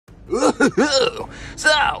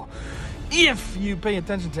So, if you pay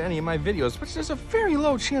attention to any of my videos, which there's a very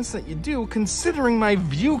low chance that you do, considering my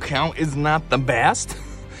view count is not the best,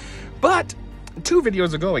 but 2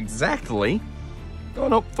 videos ago exactly, oh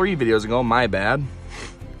no, 3 videos ago, my bad.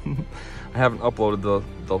 I haven't uploaded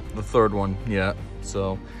the third one yet,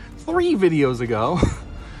 so 3 videos ago,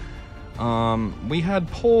 we had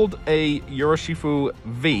pulled a Urishifu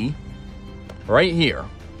V right here.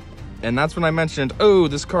 And that's when I mentioned, oh,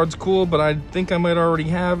 this card's cool, but I think I might already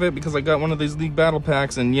have it because I got one of these League Battle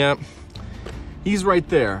Packs, and yep, he's right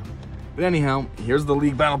there. But anyhow, here's the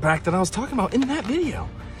League Battle Pack that I was talking about in that video.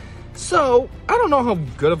 So, I don't know how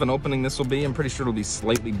good of an opening this will be. I'm pretty sure it'll be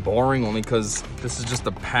slightly boring, only because this is just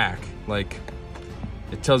a pack. Like,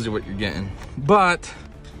 it tells you what you're getting. But,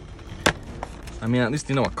 I mean, at least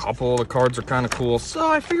you know a couple of the cards are kind of cool. So,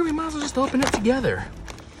 I figure we might as well just open it together.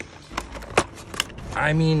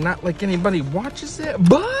 I mean, not like anybody watches it,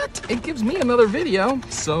 but it gives me another video,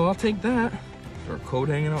 so I'll take that. Is there a code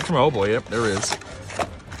hanging out? Oh boy, yep, there is.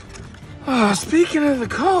 Speaking of the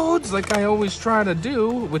codes, like I always try to do,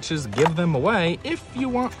 which is give them away. If you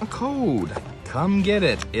want a code, come get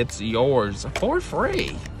it. It's yours for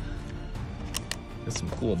free. Got some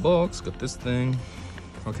cool books. Got this thing.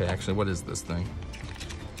 Okay, actually, what is this thing?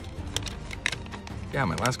 Yeah,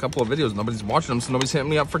 my last couple of videos, nobody's watching them, so nobody's hitting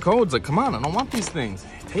me up for codes. Like, come on, I don't want these things.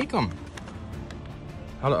 Take them.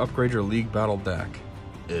 How to upgrade your League Battle deck.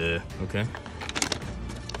 Okay.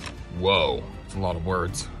 Whoa, it's a lot of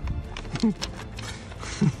words.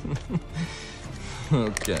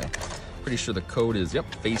 Okay. Pretty sure the code is, yep,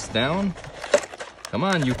 face down. Come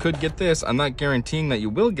on, you could get this. I'm not guaranteeing that you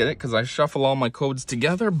will get it because I shuffle all my codes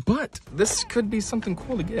together, but this could be something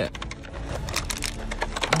cool to get.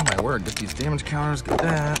 Oh my word, get these damage counters, get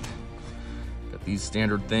that. Got these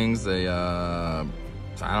standard things, they, I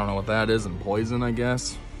don't know what that is, and poison, I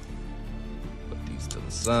guess. Put these to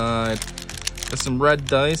the side. Got some red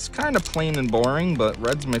dice, kind of plain and boring, but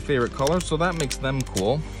red's my favorite color, so that makes them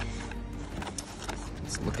cool.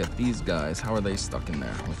 Let's look at these guys. How are they stuck in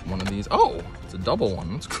there with one of these? Oh, it's a double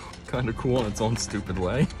one. That's kind of cool in its own stupid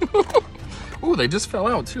way. Ooh, they just fell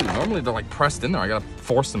out too. Normally they're like pressed in there. I gotta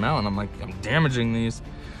force them out, and I'm damaging these.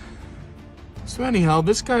 So anyhow,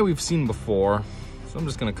 this guy we've seen before, so I'm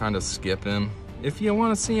just gonna kind of skip him. If you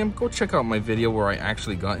want to see him, go check out my video where I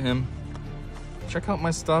actually got him. Check out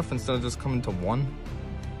my stuff instead of just coming to one.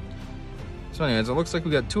 So anyways, it looks like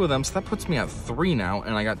we got 2 of them, so that puts me at 3 now,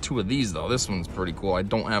 and I got 2 of these though. This one's pretty cool. I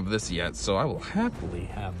don't have this yet, so I will happily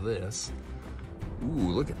have this.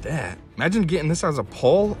 Ooh, look at that. Imagine getting this as a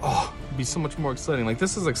pull. Oh, it'd be so much more exciting. Like,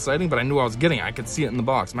 this is exciting, but I knew I was getting it. I could see it in the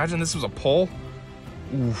box. Imagine this was a pull.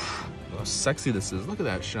 Oof, how sexy this is. Look at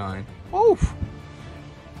that shine. Oof.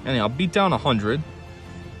 Anyhow, I'll beat down 100.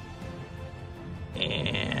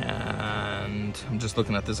 And I'm just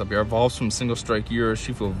looking at this up here. Evolves from single strike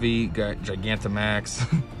Urishifu V, got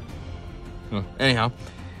Gigantamax. Anyhow,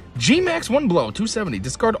 VMax 1 blow, 270.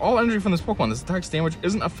 Discard all energy from this Pokemon. This attack's damage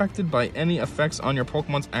isn't affected by any effects on your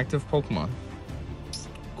Pokemon's active Pokemon.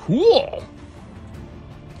 Cool.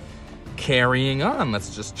 Carrying on,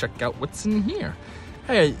 let's just check out what's in here.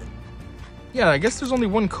 Hey, yeah, I guess there's only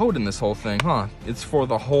 1 code in this whole thing, huh? It's for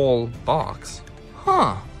the whole box.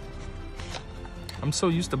 Huh. I'm so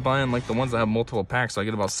used to buying like the ones that have multiple packs, so I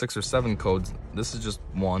get about 6 or 7 codes. This is just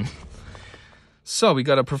 1. So we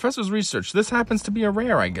got a Professor's Research. This happens to be a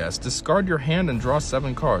rare, I guess. Discard your hand and draw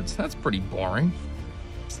 7 cards. That's pretty boring.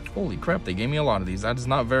 Holy crap, they gave me a lot of these. That is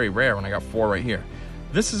not very rare when I got 4 right here.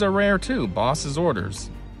 This is a rare too, Boss's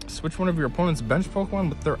Orders. Switch one of your opponent's bench Pokemon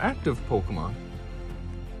with their active Pokemon.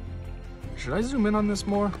 Should I zoom in on this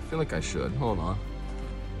more? I feel like I should. Hold on.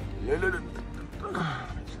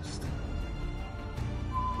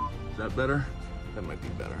 Is that better? That might be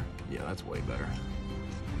better. Yeah, that's way better.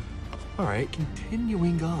 All right,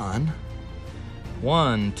 continuing on.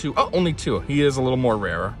 1, 2, oh, only 2. He is a little more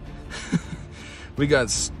rarer. We got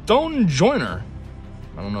Stone Joiner.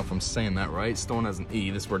 I don't know if I'm saying that right. Stone has an E.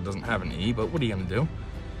 This word doesn't have an E, but what are you gonna do?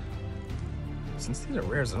 Since these are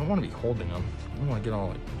rares, I don't want to be holding them. I don't want to get all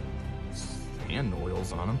like hand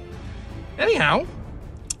oils on them. Anyhow,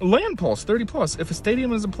 Land Pulse 30 plus. If a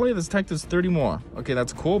stadium is in play, this attack does 30 more. Okay,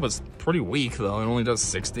 that's cool, but it's pretty weak though. It only does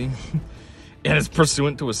 60. And it's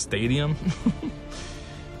pursuant to a stadium.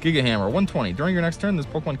 Giga Hammer 120. During your next turn, this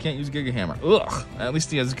Pokemon can't use Giga Hammer. Ugh. At least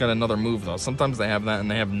he has got another move though. Sometimes they have that and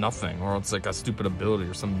they have nothing, or it's like a stupid ability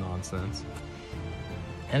or some nonsense.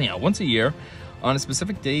 Anyhow, once a year, on a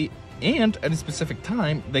specific date and at a specific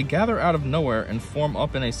time, they gather out of nowhere and form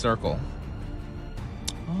up in a circle.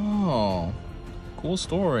 Oh, cool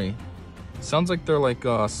story. Sounds like they're like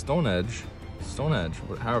Stone Edge. Stone Edge,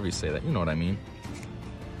 however you say that, you know what I mean.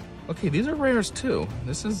 Okay, these are rares too.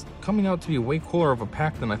 This is coming out to be way cooler of a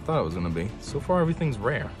pack than I thought it was gonna be. So far, everything's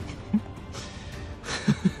rare.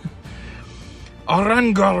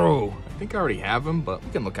 Orangaru! I think I already have him, but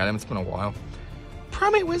we can look at him, it's been a while.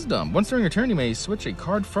 Primate Wisdom. Once during your turn, you may switch a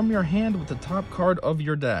card from your hand with the top card of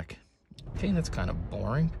your deck. Okay, that's kind of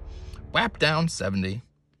boring. WAP down, 70.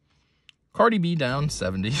 Cardi B down,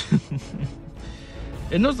 70.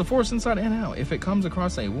 It knows the force inside and out. If it comes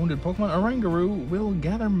across a wounded Pokemon, Orangaru will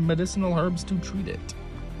gather medicinal herbs to treat it.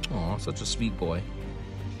 Aw, such a sweet boy.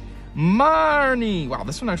 Marnie! Wow,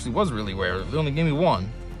 this one actually was really rare. They only gave me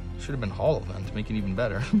one. Should have been Holo then to make it even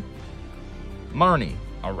better. Marnie,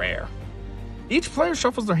 a rare. Each player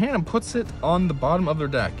shuffles their hand and puts it on the bottom of their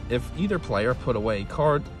deck. If either player put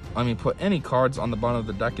any cards on the bottom of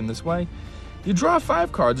the deck in this way, you draw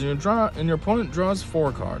 5 cards and your opponent draws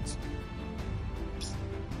 4 cards.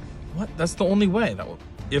 What? That's the only way.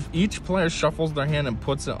 If each player shuffles their hand and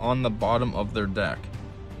puts it on the bottom of their deck.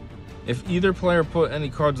 If either player put any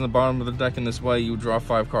cards on the bottom of the deck in this way, you draw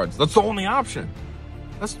 5 cards. That's the only option.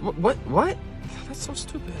 That's what? That's so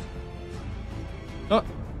stupid. Oh,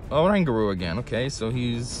 Orangaru again. Okay, so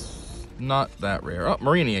he's not that rare. Oh,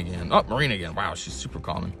 Marini again. Oh, Marina again. Wow, she's super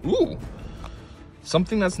common. Ooh.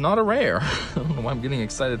 Something that's not a rare. I don't know why I'm getting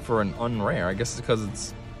excited for an unrare. I guess it's because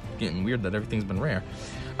it's getting weird that everything's been rare.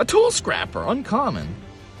 A Tool Scrapper, uncommon.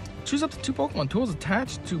 Choose up to 2 Pokemon tools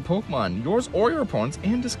attached to Pokemon, yours or your opponent's,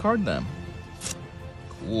 and discard them.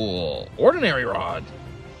 Cool. Ordinary Rod.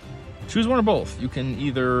 Choose one or both. You can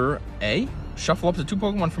either A, shuffle up to 2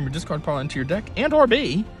 Pokemon from your discard pile into your deck, and or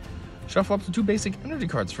B, shuffle up to 2 basic energy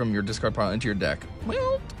cards from your discard pile into your deck.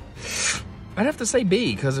 Well, I'd have to say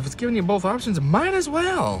B, because if it's giving you both options, might as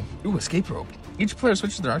well. Ooh, Escape Rope. Each player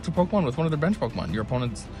switches their active Pokemon with one of their bench Pokemon. Your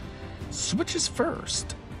opponent switches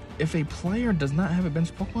first. If a player does not have a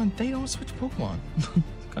bench Pokemon, they don't switch Pokemon.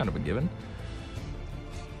 Kind of a given.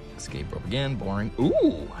 Escape Rope again, boring.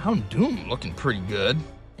 Ooh, Houndoom looking pretty good.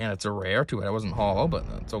 And it's a rare, too bad it wasn't Holo, but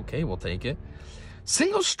it's okay, we'll take it.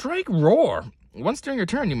 Single Strike Roar. Once during your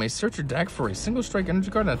turn, you may search your deck for a Single Strike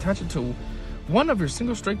energy card and attach it to one of your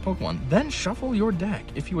Single Strike Pokemon. Then shuffle your deck.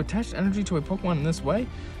 If you attach energy to a Pokemon in this way,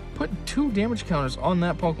 put 2 damage counters on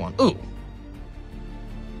that Pokemon. Ooh.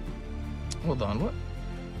 Hold on, what?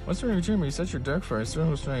 Once during your turn, you may set your deck for a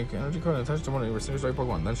Single Strike energy card and attach it to one of your Single Strike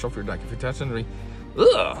Pokemon. Then shuffle your deck. If you attach energy...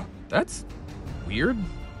 Ugh! That's weird.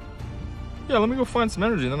 Yeah, let me go find some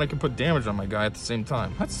energy, and then I can put damage on my guy at the same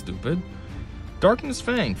time. That's stupid. Darkness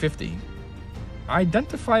Fang, 50.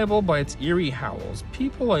 Identifiable by its eerie howls.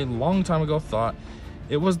 People a long time ago thought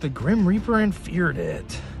it was the Grim Reaper and feared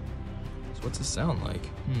it. So what's it sound like?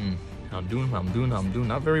 Houndoom.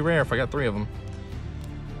 Not very rare if I got 3 of them.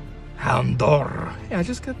 Houndour. Yeah, I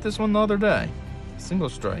just got this one the other day. Single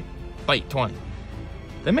Strike. Bite, 20.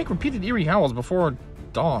 They make repeated eerie howls before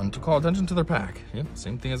dawn to call attention to their pack. Yep,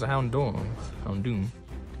 same thing as a Houndoom.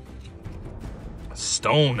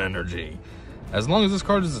 Stone Energy. As long as this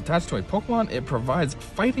card is attached to a Pokemon, it provides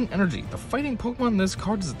fighting energy. The fighting Pokemon this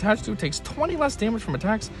card is attached to takes 20 less damage from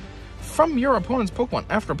attacks from your opponent's Pokemon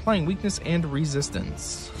after applying weakness and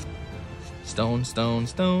resistance. Stone.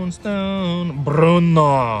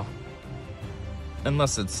 Bruno.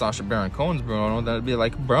 Unless it's Sacha Baron Cohen's Bruno, that'd be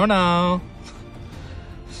like Bruno.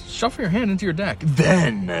 Shuffle your hand into your deck,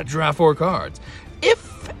 then draw 4 cards.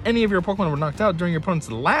 If any of your Pokemon were knocked out during your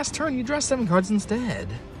opponent's last turn, you draw 7 cards instead.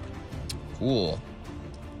 Cool.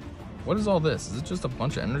 What is all this? Is it just a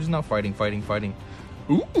bunch of energies now? Fighting.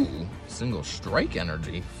 Ooh, Single Strike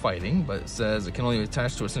energy. Fighting, but it says it can only be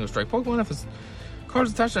attached to a Single Strike Pokemon. If this card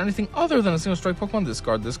is attached to anything other than a Single Strike Pokemon,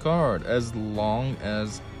 discard this card. As long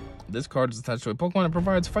as this card is attached to a Pokemon, it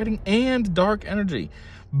provides fighting and dark energy,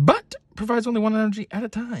 but provides only 1 energy at a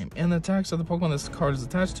time. And the attacks of the Pokemon this card is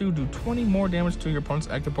attached to do 20 more damage to your opponent's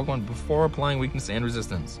active Pokemon before applying weakness and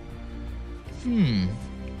resistance.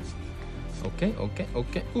 Okay.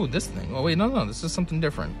 Ooh, this thing. Oh, wait, no. This is something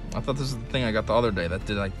different. I thought this was the thing I got the other day that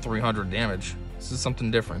did like 300 damage. This is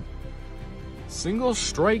something different. Single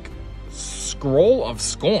Strike Scroll of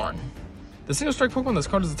Scorn. The Single Strike Pokemon this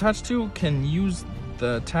card is attached to can use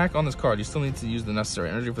the attack on this card. You still need to use the necessary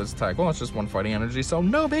energy for this attack. Well, it's just 1 fighting energy, so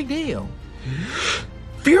no big deal.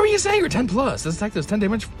 Furious Anger, 10 plus. This attack does 10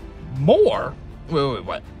 damage more. Wait,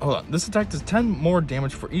 what? Hold on. This attack does 10 more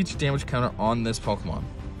damage for each damage counter on this Pokemon.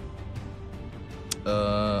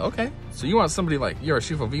 Okay. So you want somebody like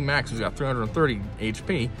Urishifu VMax who's got 330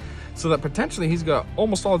 HP, so that potentially he's got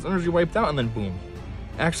almost all his energy wiped out, and then boom.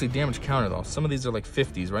 Actually, damage counter though. Some of these are like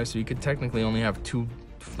 50s, right? So you could technically only have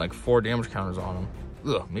 4 damage counters on them.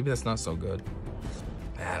 Ugh, maybe that's not so good.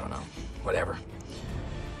 I don't know. Whatever.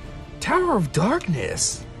 Tower of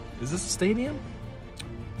Darkness. Is this a stadium?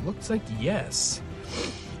 Looks like yes.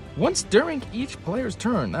 Once during each player's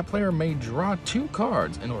turn, that player may draw 2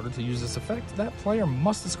 cards. In order to use this effect, that player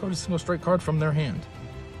must discard a single strike card from their hand.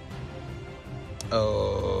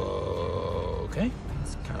 Okay,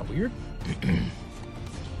 that's kind of weird.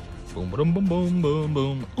 Boom, boom, boom, boom, boom,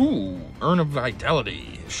 boom. Ooh, Urn of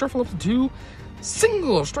Vitality. Shuffle up to 2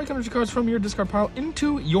 single strike energy cards from your discard pile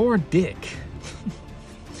into your dick.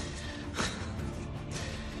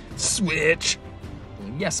 Switch.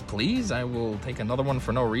 Yes, please. I will take another one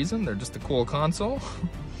for no reason. They're just a cool console.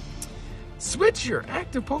 Switch your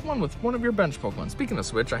active Pokemon with one of your bench Pokemon. Speaking of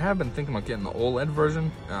Switch, I have been thinking about getting the OLED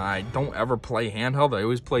version. I don't ever play handheld. I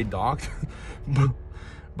always play docked.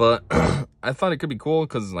 But I thought it could be cool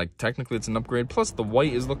because, like, technically it's an upgrade. Plus, the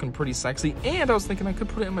white is looking pretty sexy. And I was thinking I could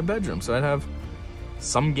put it in my bedroom. So I'd have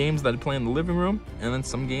some games that I'd play in the living room and then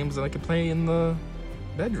some games that I could play in the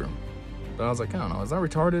bedroom. But I was like, I don't know. Is that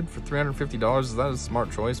retarded for $350? Is that a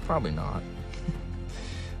smart choice? Probably not.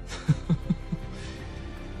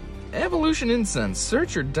 Evolution Incense.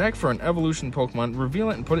 Search your deck for an evolution Pokemon, reveal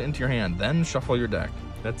it, and put it into your hand. Then shuffle your deck.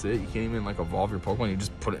 That's it. You can't even, like, evolve your Pokemon. You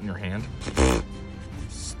just put it in your hand.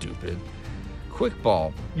 Stupid. Quick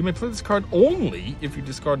Ball. You may play this card only if you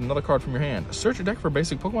discard another card from your hand. Search your deck for a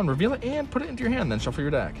basic Pokemon, reveal it, and put it into your hand. Then shuffle your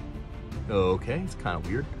deck. Okay, it's kind of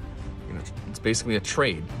weird. You know, it's basically a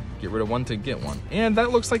trade. Get rid of one to get one. And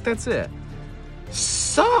that looks like that's it.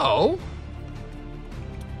 So,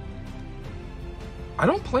 I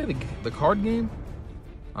don't play the card game.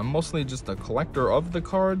 I'm mostly just a collector of the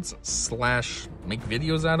cards / make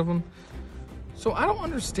videos out of them. So I don't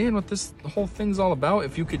understand what this whole thing's all about.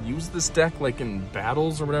 If you could use this deck like in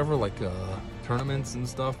battles or whatever, like tournaments and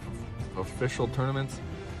stuff, official tournaments.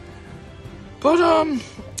 But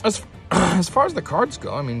as far as the cards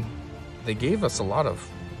go, I mean, they gave us a lot of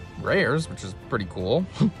rares, which is pretty cool.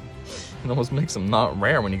 It almost makes them not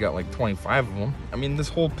rare when you got like 25 of them. I mean, this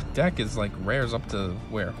whole deck is like rares up to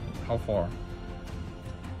where? How far?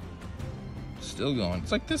 Still going.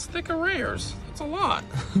 It's like this thick of rares. It's a lot.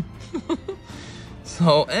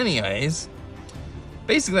 So anyways,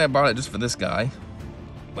 basically I bought it just for this guy.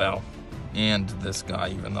 Well, and this guy,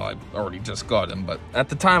 even though I already just got him. But at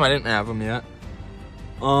the time I didn't have him yet.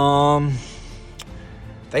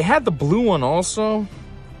 They had the blue one also.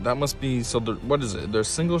 That must be, so what is it? There's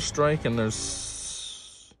single strike and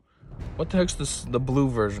there's, what the heck's the blue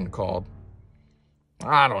version called?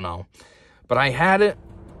 I don't know. But I had it.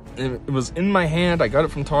 It was in my hand. I got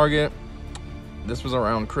it from Target. This was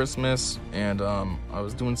around Christmas, and I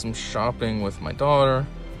was doing some shopping with my daughter.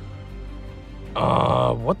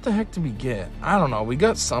 What the heck did we get? I don't know. We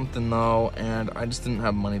got something though, and I just didn't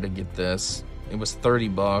have money to get this. It was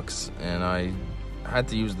 $30, and I had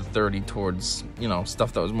to use the 30 towards, you know,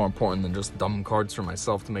 stuff that was more important than just dumb cards for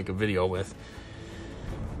myself to make a video with.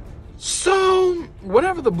 So,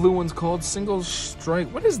 whatever the blue one's called, single strike.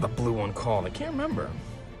 What is the blue one called? I can't remember.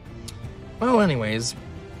 Well, anyways,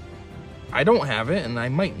 I don't have it, and I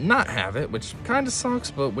might not have it, which kind of sucks,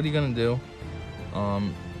 but what are you gonna do?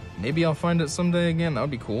 Maybe I'll find it someday again. That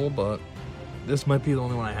would be cool, but this might be the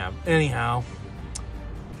only one I have. Anyhow,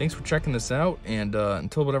 thanks for checking this out, and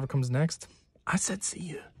until whatever comes next, I said see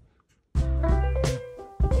ya.